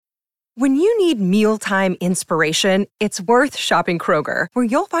When you need mealtime inspiration, it's worth shopping Kroger, where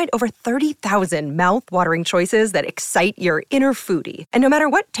you'll find over 30,000 mouth-watering choices that excite your inner foodie. And no matter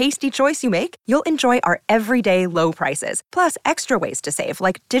what tasty choice you make, you'll enjoy our everyday low prices, plus extra ways to save,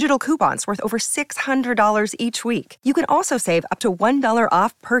 like digital coupons worth over $600 each week. You can also save up to $1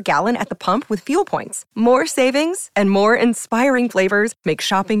 off per gallon at the pump with fuel points. More savings and more inspiring flavors make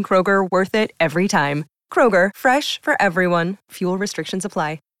shopping Kroger worth it every time. Kroger, fresh for everyone. Fuel restrictions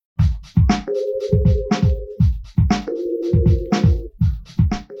apply.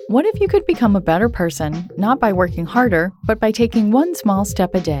 What if you could become a better person, not by working harder, but by taking one small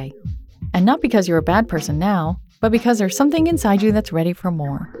step a day? And not because you're a bad person now, but because there's something inside you that's ready for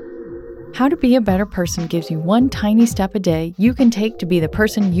more. How to Be a Better Person gives you one tiny step a day you can take to be the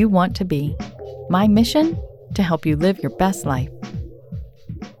person you want to be. My mission? To help you live your best life.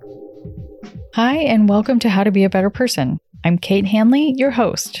 Hi, and welcome to How to Be a Better Person. I'm Kate Hanley, your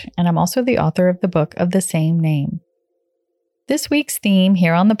host, and I'm also the author of the book of the same name. This week's theme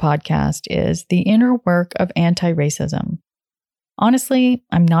here on the podcast is the inner work of anti-racism. Honestly,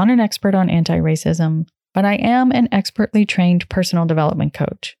 I'm not an expert on anti-racism, but I am an expertly trained personal development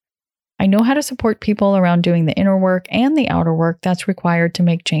coach. I know how to support people around doing the inner work and the outer work that's required to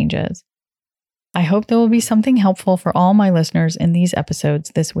make changes. I hope there will be something helpful for all my listeners in these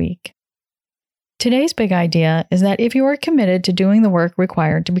episodes this week. Today's big idea is that if you are committed to doing the work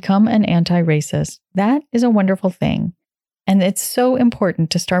required to become an anti-racist, that is a wonderful thing. And it's so important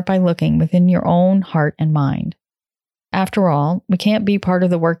to start by looking within your own heart and mind. After all, we can't be part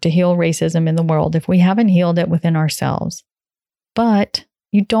of the work to heal racism in the world if we haven't healed it within ourselves. But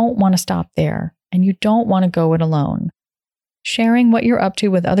you don't want to stop there, and you don't want to go it alone. Sharing what you're up to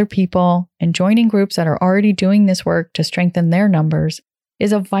with other people and joining groups that are already doing this work to strengthen their numbers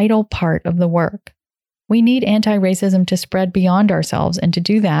is a vital part of the work. We need anti-racism to spread beyond ourselves, and to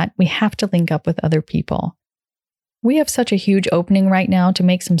do that, we have to link up with other people. We have such a huge opening right now to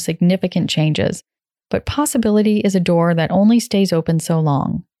make some significant changes, but possibility is a door that only stays open so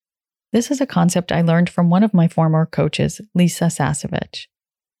long. This is a concept I learned from one of my former coaches, Lisa Sasevich.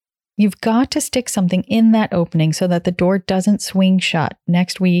 You've got to stick something in that opening so that the door doesn't swing shut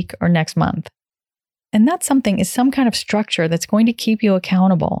next week or next month. And that something is some kind of structure that's going to keep you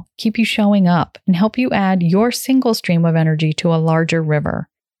accountable, keep you showing up, and help you add your single stream of energy to a larger river.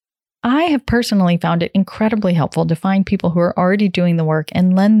 I have personally found it incredibly helpful to find people who are already doing the work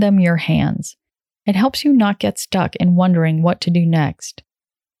and lend them your hands. It helps you not get stuck in wondering what to do next.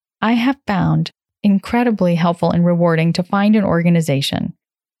 I have found incredibly helpful and rewarding to find an organization.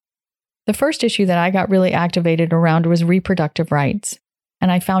 The first issue that I got really activated around was reproductive rights.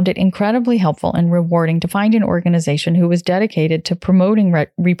 And I found it incredibly helpful and rewarding to find an organization who was dedicated to promoting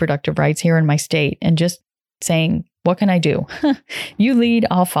reproductive rights here in my state and just saying, what can I do? You lead,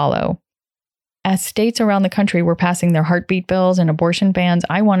 I'll follow. As states around the country were passing their heartbeat bills and abortion bans,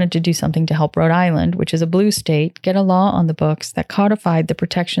 I wanted to do something to help Rhode Island, which is a blue state, get a law on the books that codified the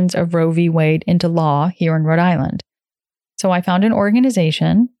protections of Roe v. Wade into law here in Rhode Island. So I found an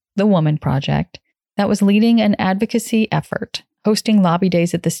organization, the Woman Project, that was leading an advocacy effort, hosting lobby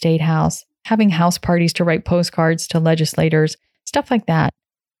days at the State House, having house parties to write postcards to legislators, stuff like that.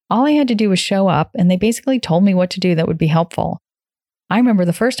 All I had to do was show up, and they basically told me what to do that would be helpful. I remember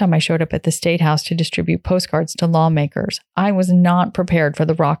the first time I showed up at the State House to distribute postcards to lawmakers. I was not prepared for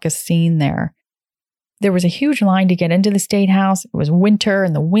the raucous scene there. There was a huge line to get into the State House. It was winter,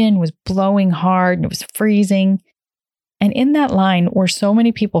 and the wind was blowing hard, and it was freezing. And in that line were so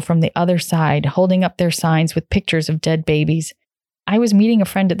many people from the other side holding up their signs with pictures of dead babies. I was meeting a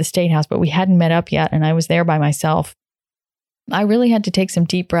friend at the State House, but we hadn't met up yet, and I was there by myself. I really had to take some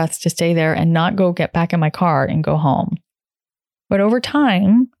deep breaths to stay there and not go get back in my car and go home. But over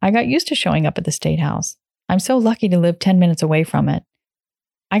time, I got used to showing up at the State House. I'm so lucky to live 10 minutes away from it.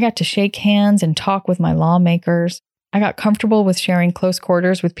 I got to shake hands and talk with my lawmakers. I got comfortable with sharing close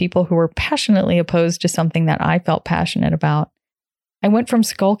quarters with people who were passionately opposed to something that I felt passionate about. I went from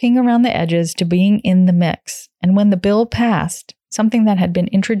skulking around the edges to being in the mix. And when the bill passed, something that had been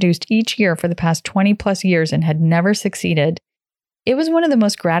introduced each year for the past 20 plus years and had never succeeded, it was one of the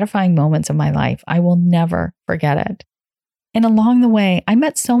most gratifying moments of my life. I will never forget it. And along the way, I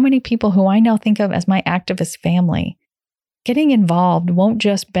met so many people who I now think of as my activist family. Getting involved won't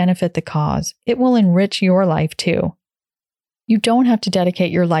just benefit the cause, it will enrich your life too. You don't have to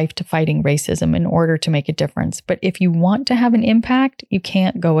dedicate your life to fighting racism in order to make a difference, but if you want to have an impact, you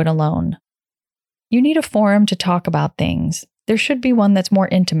can't go it alone. You need a forum to talk about things. There should be one that's more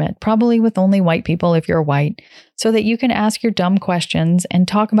intimate, probably with only white people if you're white, so that you can ask your dumb questions and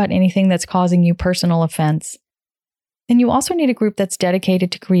talk about anything that's causing you personal offense. And you also need a group that's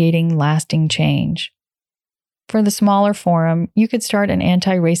dedicated to creating lasting change. For the smaller forum, you could start an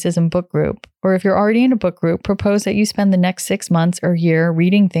anti-racism book group, or if you're already in a book group, propose that you spend the next 6 months or year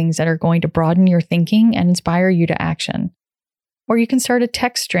reading things that are going to broaden your thinking and inspire you to action. Or you can start a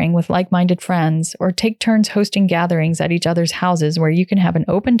text string with like-minded friends, or take turns hosting gatherings at each other's houses where you can have an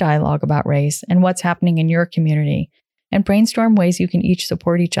open dialogue about race and what's happening in your community, and brainstorm ways you can each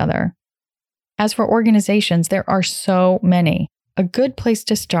support each other. As for organizations, there are so many. A good place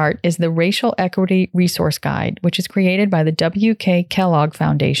to start is the Racial Equity Resource Guide, which is created by the W.K. Kellogg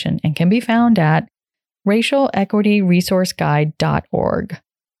Foundation and can be found at racialequityresourceguide.org.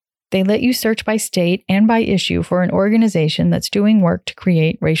 They let you search by state and by issue for an organization that's doing work to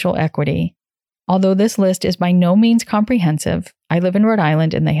create racial equity. Although this list is by no means comprehensive, I live in Rhode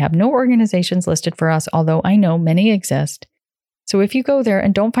Island and they have no organizations listed for us, although I know many exist. So if you go there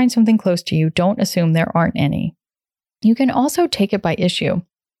and don't find something close to you, don't assume there aren't any. You can also take it by issue.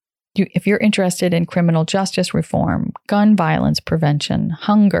 If you're interested in criminal justice reform, gun violence prevention,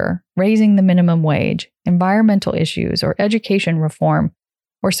 hunger, raising the minimum wage, environmental issues, or education reform,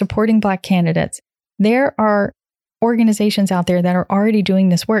 or supporting Black candidates, there are organizations out there that are already doing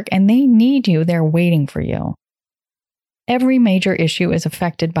this work and they need you. They're waiting for you. Every major issue is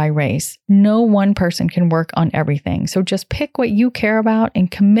affected by race. No one person can work on everything, so just pick what you care about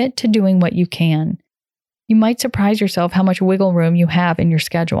and commit to doing what you can. You might surprise yourself how much wiggle room you have in your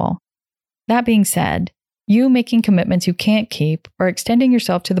schedule. That being said, you making commitments you can't keep or extending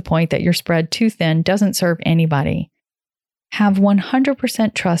yourself to the point that you're spread too thin doesn't serve anybody. Have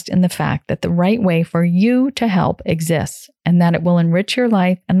 100% trust in the fact that the right way for you to help exists and that it will enrich your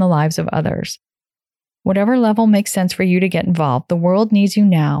life and the lives of others. Whatever level makes sense for you to get involved, the world needs you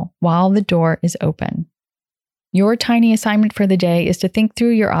now while the door is open. Your tiny assignment for the day is to think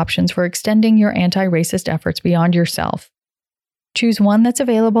through your options for extending your anti-racist efforts beyond yourself. Choose one that's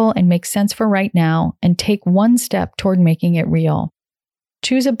available and makes sense for right now, and take one step toward making it real.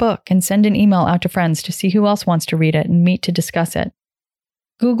 Choose a book and send an email out to friends to see who else wants to read it and meet to discuss it.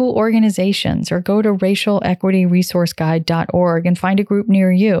 Google organizations or go to racialequityresourceguide.org and find a group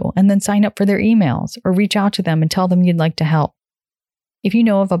near you, and then sign up for their emails or reach out to them and tell them you'd like to help. If you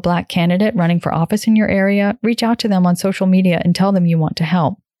know of a Black candidate running for office in your area, reach out to them on social media and tell them you want to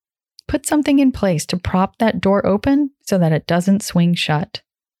help. Put something in place to prop that door open so that it doesn't swing shut.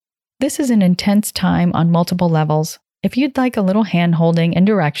 This is an intense time on multiple levels. If you'd like a little hand-holding and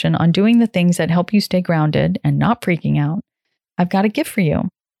direction on doing the things that help you stay grounded and not freaking out, I've got a gift for you.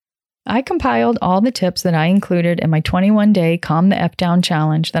 I compiled all the tips that I included in my 21-day Calm the F Down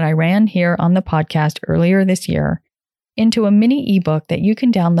challenge that I ran here on the podcast earlier this year into a mini ebook that you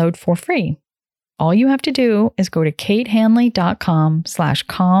can download for free. All you have to do is go to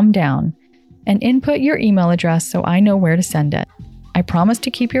katehanley.com/calmdown and input your email address so I know where to send it. I promise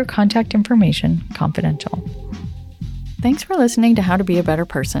to keep your contact information confidential. Thanks for listening to How to Be a Better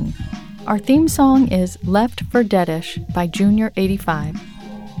Person. Our theme song is Left for Deadish by Junior85.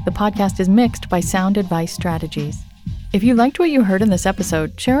 The podcast is mixed by Sound Advice Strategies. If you liked what you heard in this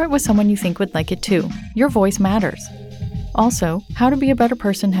episode, share it with someone you think would like it too. Your voice matters. Also, How to Be a Better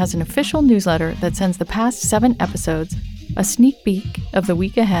Person has an official newsletter that sends the past 7 episodes, a sneak peek of the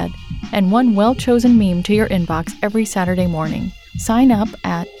week ahead, and one well-chosen meme to your inbox every Saturday morning. Sign up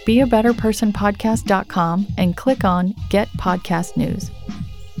at beabetterpersonpodcast.com and click on Get Podcast News.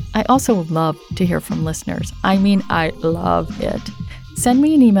 I also love to hear from listeners. I love it. Send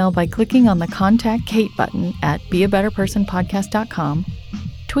me an email by clicking on the Contact Kate button at beabetterpersonpodcast.com.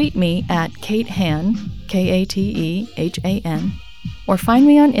 Tweet me at KateHan, KateHan, or find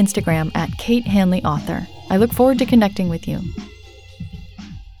me on Instagram at Kate Hanley Author. I look forward to connecting with you.